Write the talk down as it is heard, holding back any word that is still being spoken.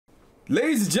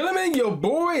Ladies and gentlemen, your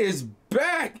boy is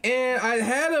back, and I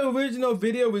had an original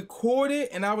video recorded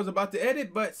and I was about to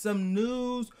edit, but some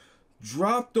news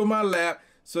dropped on my lap.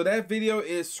 So that video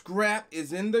is scrapped,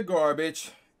 is in the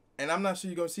garbage, and I'm not sure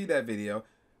you're gonna see that video.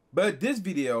 But this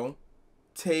video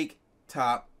take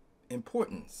top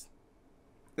importance.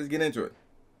 Let's get into it.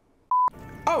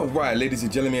 Alright, ladies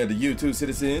and gentlemen of the YouTube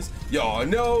citizens, y'all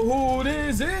know who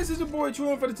this is. It's your boy True,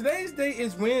 and for today's date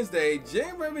is Wednesday,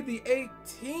 January the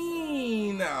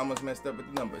 18th. I almost messed up with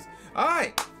the numbers.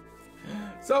 Alright,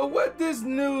 so what this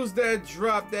news that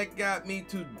dropped that got me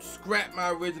to scrap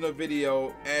my original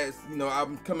video, as you know,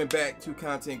 I'm coming back to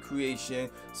content creation.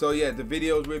 So yeah, the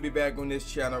videos will be back on this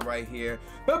channel right here.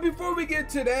 But before we get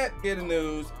to that bit of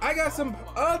news, I got some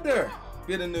other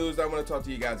bit of news I want to talk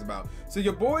to you guys about. So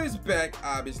your boy is back,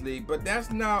 obviously, but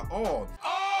that's not all.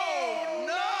 Oh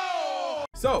no!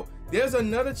 So there's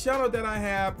another channel that I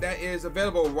have that is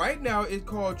available right now. It's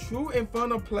called True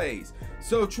Inferno Plays.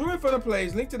 So True Inferno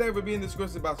Plays, link to that will be in the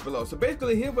description box below. So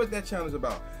basically, here's what that channel is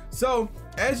about. So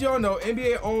as y'all know,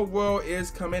 NBA All World is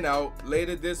coming out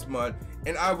later this month,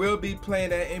 and I will be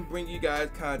playing that and bring you guys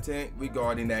content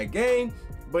regarding that game.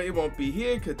 But it won't be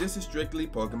here because this is strictly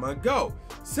Pokemon Go.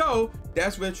 So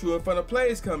that's where True Inferno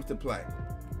Plays comes to play.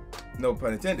 No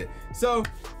pun intended. So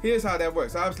here's how that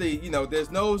works. Obviously, you know, there's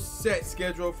no set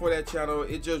schedule for that channel.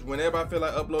 It just, whenever I feel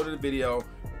like uploading a video,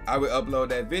 I will upload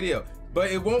that video.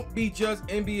 But it won't be just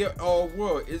NBA All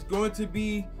World. It's going to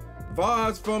be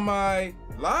VODs from my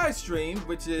live stream,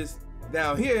 which is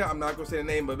down here. I'm not gonna say the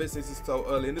name of it since it's so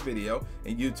early in the video,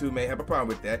 and YouTube may have a problem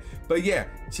with that. But yeah,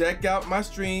 check out my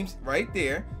streams right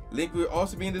there. Link will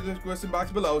also be in the description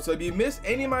box below. So if you miss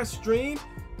any of my streams,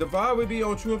 the VOD will be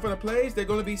on True Inferno Plays. There's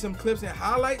gonna be some clips and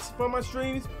highlights from my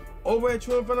streams over at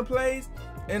True Inferno Plays.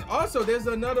 And also, there's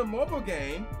another mobile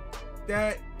game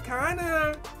that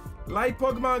kinda like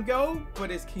Pokemon Go,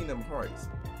 but it's Kingdom Hearts.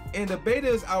 And the beta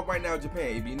is out right now in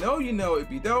Japan. If you know, you know.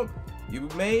 If you don't, you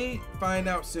may find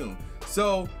out soon.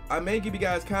 So I may give you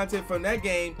guys content from that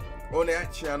game on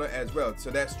that channel as well. So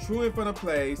that's True Inferno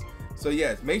Plays. So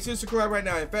yes, make sure you subscribe right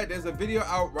now. In fact, there's a video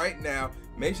out right now.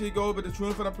 Make sure you go over to True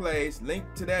Inferno Plays. Link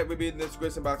to that will be in the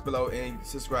description box below, and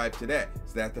subscribe to that.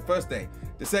 So that's the first thing.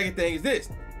 The second thing is this.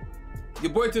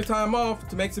 Your boy took time off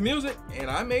to make some music, and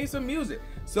I made some music.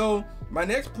 So my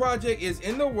next project is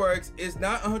in the works. It's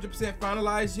not 100%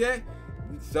 finalized yet.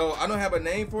 So I don't have a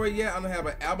name for it yet. I don't have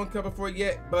an album cover for it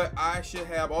yet, but I should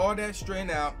have all that straightened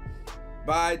out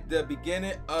by the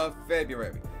beginning of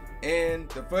February. And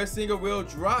the first single will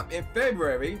drop in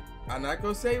February. I'm not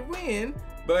gonna say when,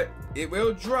 but it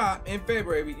will drop in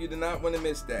February. You do not want to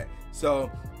miss that. So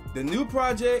the new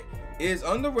project is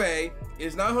underway.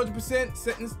 It's not 100%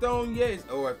 set in stone yet,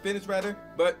 or finished rather,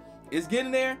 but it's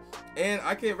getting there, and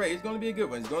I can't wait. It's gonna be a good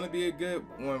one. It's gonna be a good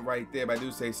one right there, if I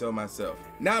do say so myself.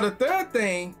 Now, the third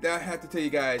thing that I have to tell you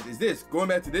guys is this, going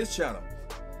back to this channel.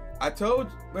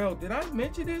 Well, did I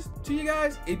mention this to you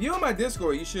guys? If you're on my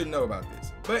Discord, you should know about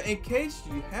this. But in case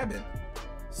you haven't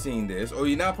seen this, or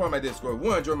you're not part of my Discord,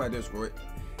 one, join my Discord.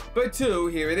 But two,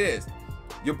 here it is.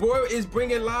 Your boy is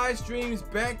bringing live streams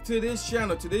back to this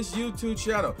channel, to this YouTube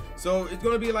channel. So it's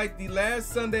gonna be like the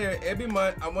last Sunday of every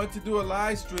month. I want to do a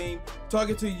live stream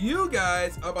talking to you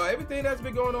guys about everything that's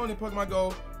been going on in Pokemon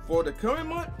Go for the current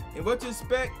month and what to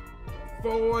expect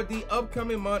for the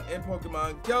upcoming month in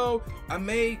Pokemon Go. I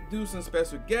may do some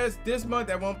special guests this month.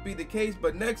 That won't be the case,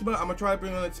 but next month I'm gonna try to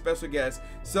bring on a special guest.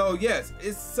 So yes,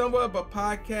 it's somewhat of a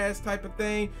podcast type of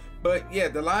thing. But yeah,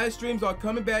 the live streams are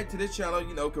coming back to this channel,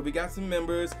 you know, because we got some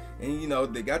members, and you know,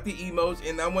 they got the emotes,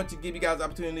 and I want to give you guys the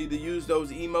opportunity to use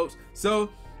those emotes. So,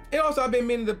 and also I've been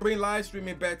meaning to bring live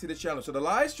streaming back to the channel. So the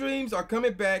live streams are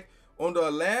coming back on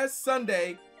the last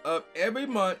Sunday of every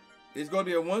month. It's going to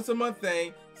be a once a month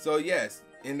thing. So yes,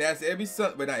 and that's every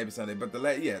Sunday, but not every Sunday, but the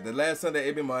last Sunday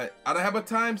every month. I don't have a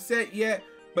time set yet,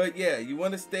 but yeah, you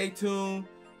want to stay tuned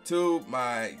to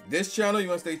this channel. You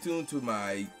want to stay tuned to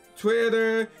my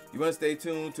Twitter, you want to stay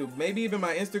tuned to maybe even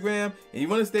my Instagram, and you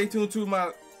want to stay tuned to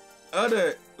my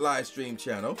other live stream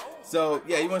channel. So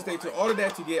yeah, you want to stay tuned to all of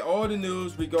that to get all the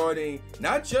news regarding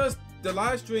not just the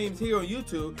live streams here on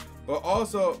YouTube, but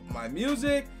also my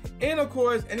music, and of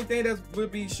course anything that will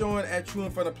be showing at True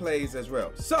Inferno Plays as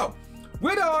well. So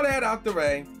with all that out the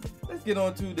way, let's get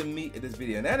on to the meat of this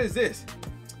video, and that is this.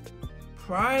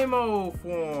 Primal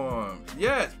forms.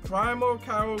 Yes, Primal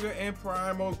Kyogre and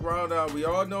Primal Groudon, we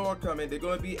all know are coming. They're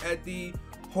going to be at the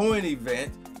Hoenn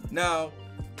event. Now,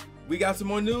 we got some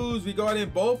more news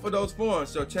regarding both of those forms,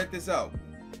 so check this out.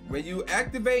 When you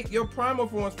activate your Primal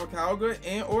forms for Kyogre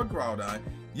and or Groudon,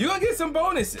 you're going to get some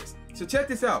bonuses. So check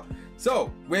this out.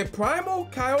 So when Primal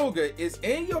Kyogre is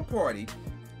in your party,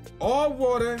 all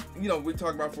water, you know, we're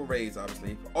talking about for raids,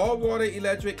 obviously. All water,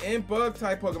 electric, and bug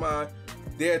type Pokemon,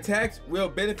 their attacks will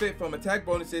benefit from attack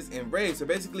bonuses in raids. So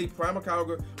basically, Primal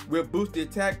Kyogre will boost the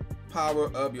attack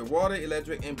power of your water,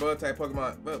 electric, and bug type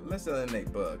Pokemon. But let's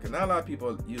eliminate bug, because not a lot of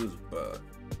people use bug.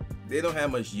 They don't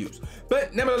have much use.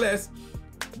 But nevertheless,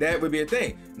 that would be a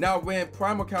thing. Now, when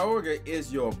Primal Kyogre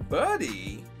is your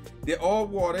buddy, the all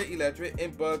water, electric,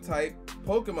 and bug type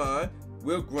Pokemon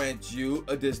will grant you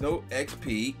additional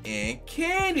XP and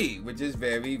candy, which is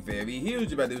very, very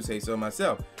huge if I do say so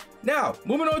myself. Now,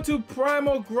 moving on to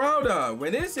Primal Groudon.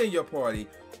 When it's in your party,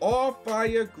 all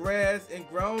fire, grass, and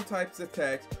ground types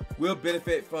attacks will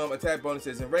benefit from attack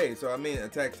bonuses and raids. So I mean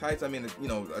attack types, I mean, you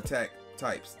know, attack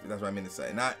types. That's what I mean to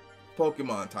say. Not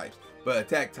Pokemon types, but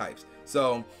attack types.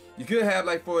 So you could have,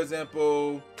 like, for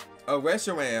example, a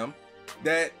Reshiram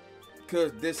that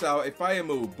could dish out a fire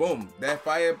move. Boom. That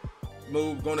fire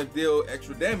move gonna deal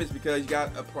extra damage because you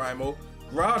got a Primal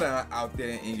Groudon out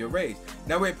there in your race.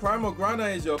 Now when Primal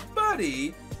Groudon is your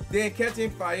buddy, then catching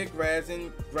fire, grass, and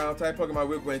ground type Pokemon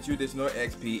will grant you additional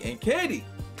XP and candy.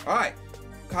 Alright,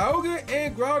 Kyogre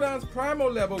and Groudon's primal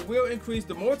level will increase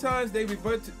the more times they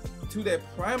revert to their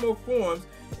primal forms,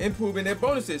 improving their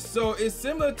bonuses. So it's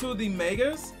similar to the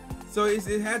Megas, so it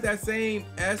has that same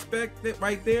aspect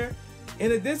right there.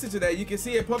 In addition to that, you can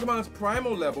see a Pokemon's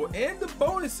primal level and the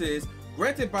bonuses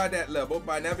granted by that level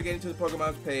by navigating to the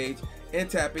Pokemon's page and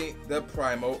tapping the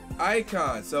primal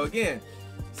icon. So again,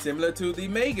 similar to the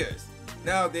Megas.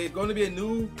 Now there's going to be a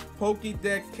new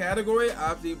Pokédex category,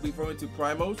 obviously referring to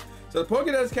primals. So the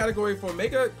Pokédex category for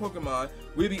Mega Pokemon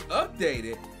will be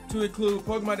updated to include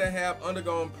Pokemon that have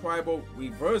undergone primal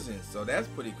reversions. So that's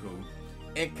pretty cool.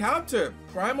 Encounter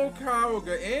Primal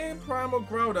Kyogre and Primal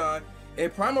Groudon in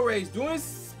primal raids during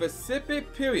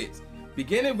specific periods,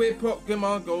 beginning with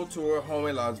Pokemon Go Tour home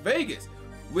in Las Vegas,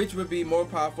 which would be more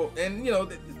powerful. And you know,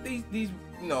 these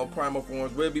you know, primal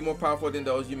forms will be more powerful than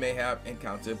those you may have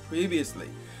encountered previously.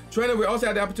 Trainer will also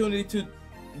have the opportunity to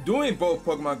doing both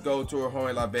Pokemon Go Tour home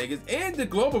in Las Vegas and the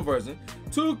global version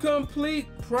to complete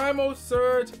Primal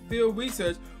Surge field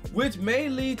research, which may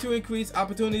lead to increased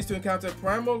opportunities to encounter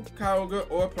Primal Kyogre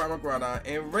or Primal Groudon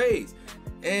in raids.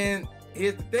 And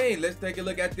here's the thing, let's take a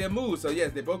look at their moves. So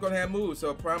yes, they're both gonna have moves.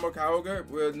 So Primal Kyogre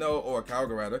will know, or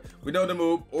Kyogre rather, we know the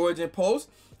move Origin Pulse,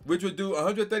 which will do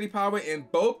 130 power in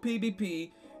both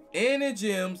PvP and in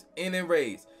gyms and in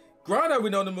raids. Groudon, we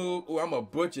know the move. Oh, I'm gonna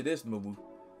butcher this move.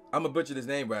 I'm gonna butcher this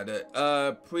name rather.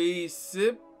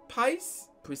 Precipice?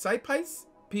 Precipice?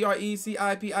 How you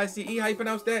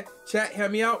pronounce that? Chat,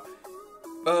 help me out.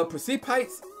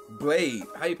 Precipice Blade.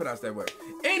 How you pronounce that word?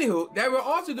 Anywho, that will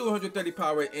also do 130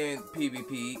 power in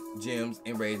PvP, gyms,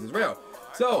 and raids as well.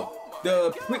 So,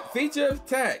 the feature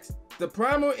attacks, the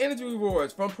primal energy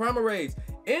rewards from primal raids,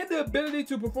 and the ability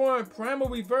to perform primal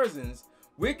reversions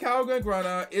with Kyogre and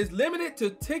Groudon is limited to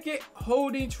ticket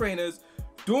holding trainers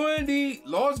during the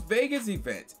Las Vegas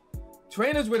event.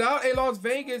 Trainers without a Las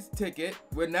Vegas ticket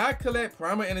will not collect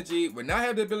primal energy, will not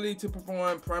have the ability to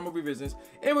perform primal revisions,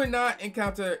 and will not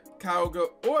encounter Kyogre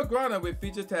or Groudon with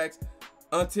feature attacks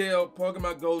until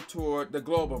Pokemon Go Tour the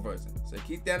global version. So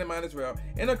keep that in mind as well.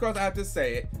 And of course, I have to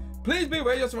say it, please be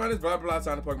aware of your surroundings, blah, blah, blah,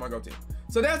 sign the Pokemon Go team.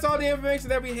 So that's all the information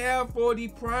that we have for the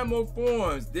primal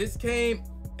forms. This came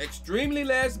extremely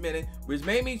last minute, which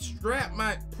made me scrap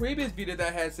my previous video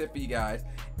that I had set for you guys,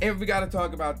 and we got to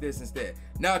talk about this instead.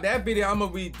 Now that video I'm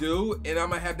gonna redo, and I'm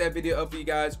gonna have that video up for you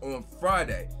guys on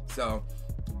Friday. So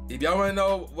if y'all want to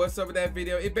know what's up with that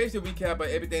video, it basically recap of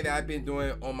everything that I've been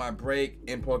doing on my break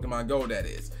in Pokemon Go, that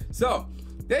is. So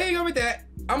there you go with that.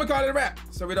 I'm gonna call it a wrap.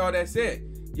 So with all that said,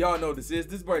 y'all know this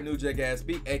boy New Jack Ass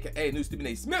Beat, aka New Stupid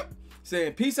Nate Smith,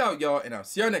 saying peace out, y'all, and I'll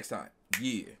see y'all next time.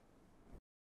 Yeah.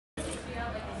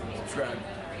 Subscribe.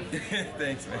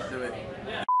 Thanks, man. Do it.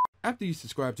 After you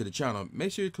subscribe to the channel,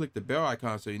 make sure you click the bell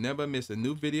icon so you never miss a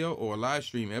new video or a live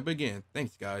stream ever again.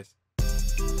 Thanks, guys.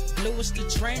 Blue is the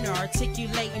trainer,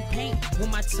 articulating paint.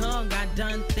 With my tongue, I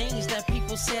done things that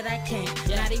people said I can't.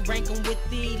 Now they rank them with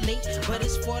the elite, but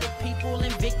it's for the people,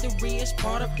 and victory is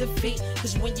part of defeat.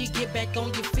 Cause when you get back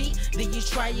on your feet, then you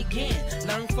try again.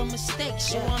 Learn from mistakes,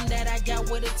 show them that I got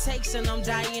what it takes, and I'm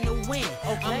dying to win.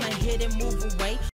 I'ma hit and move away.